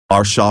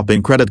Are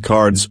shopping credit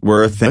cards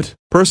worth it?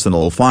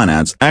 Personal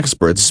finance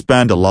experts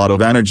spend a lot of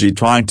energy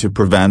trying to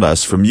prevent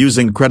us from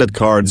using credit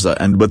cards,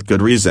 and with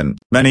good reason.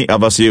 Many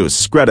of us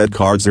use credit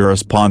cards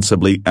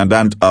irresponsibly and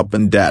end up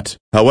in debt.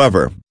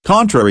 However,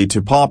 contrary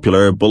to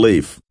popular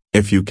belief,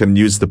 if you can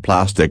use the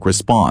plastic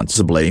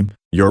responsibly,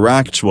 you're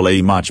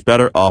actually much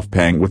better off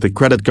paying with a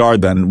credit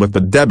card than with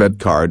a debit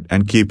card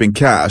and keeping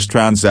cash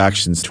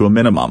transactions to a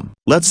minimum.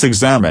 Let's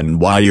examine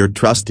why your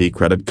trusty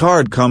credit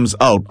card comes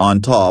out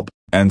on top,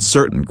 and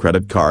certain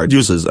credit card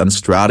uses and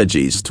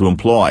strategies to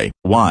employ.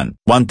 1.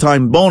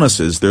 One-time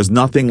bonuses. There's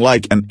nothing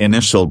like an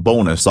initial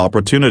bonus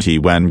opportunity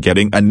when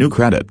getting a new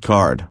credit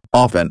card.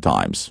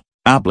 Oftentimes,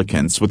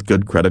 applicants with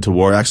good credit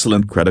or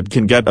excellent credit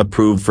can get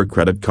approved for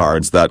credit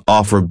cards that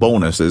offer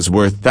bonuses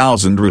worth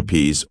 1,000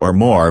 rupees or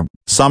more,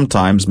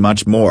 sometimes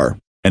much more,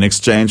 in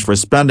exchange for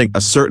spending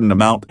a certain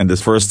amount in the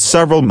first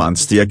several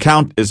months the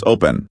account is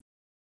open.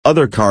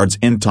 Other cards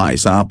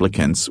entice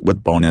applicants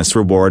with bonus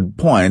reward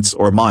points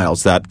or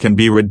miles that can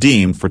be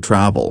redeemed for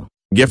travel,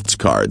 gift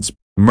cards,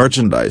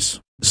 merchandise,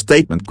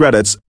 statement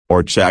credits,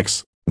 or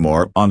checks.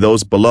 More on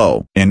those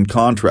below. In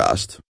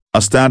contrast,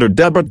 a standard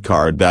debit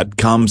card that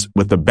comes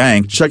with a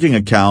bank checking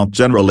account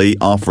generally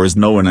offers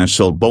no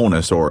initial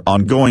bonus or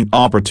ongoing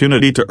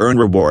opportunity to earn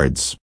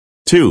rewards.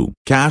 2.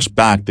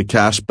 Cashback. The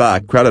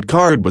cashback credit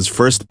card was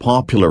first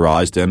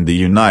popularized in the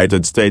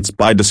United States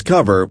by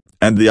Discover,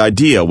 and the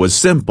idea was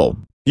simple.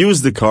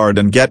 Use the card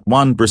and get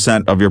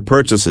 1% of your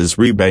purchases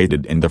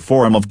rebated in the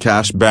form of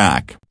cash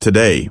back.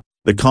 Today,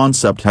 the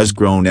concept has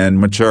grown and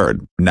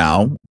matured.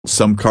 Now,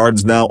 some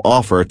cards now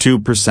offer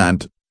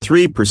 2%,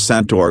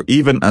 3% or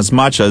even as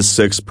much as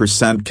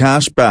 6%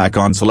 cash back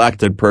on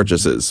selected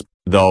purchases,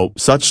 though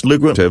such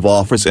lucrative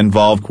offers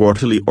involve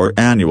quarterly or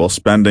annual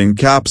spending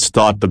caps.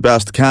 The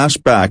best cash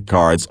back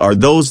cards are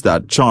those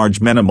that charge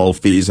minimal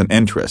fees and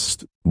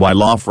interest,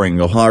 while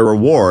offering a high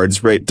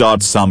rewards rate.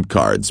 Some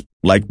cards,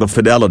 like the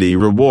Fidelity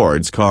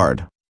Rewards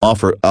card,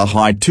 offer a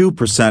high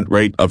 2%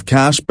 rate of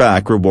cash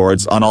back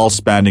rewards on all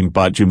spending,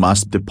 but you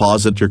must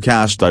deposit your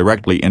cash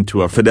directly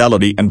into a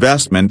Fidelity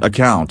investment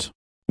account.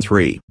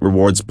 3.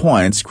 Rewards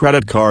points.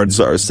 Credit cards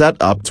are set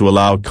up to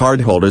allow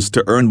cardholders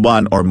to earn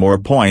 1 or more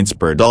points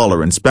per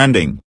dollar in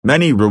spending.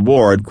 Many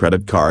reward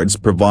credit cards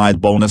provide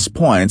bonus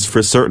points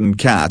for certain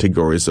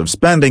categories of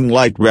spending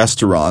like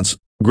restaurants,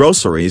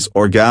 groceries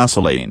or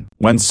gasoline.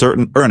 When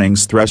certain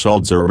earnings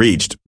thresholds are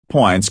reached,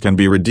 points can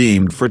be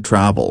redeemed for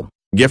travel,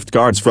 gift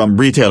cards from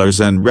retailers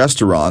and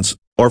restaurants,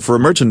 or for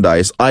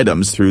merchandise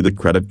items through the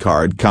credit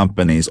card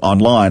company's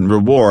online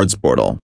rewards portal.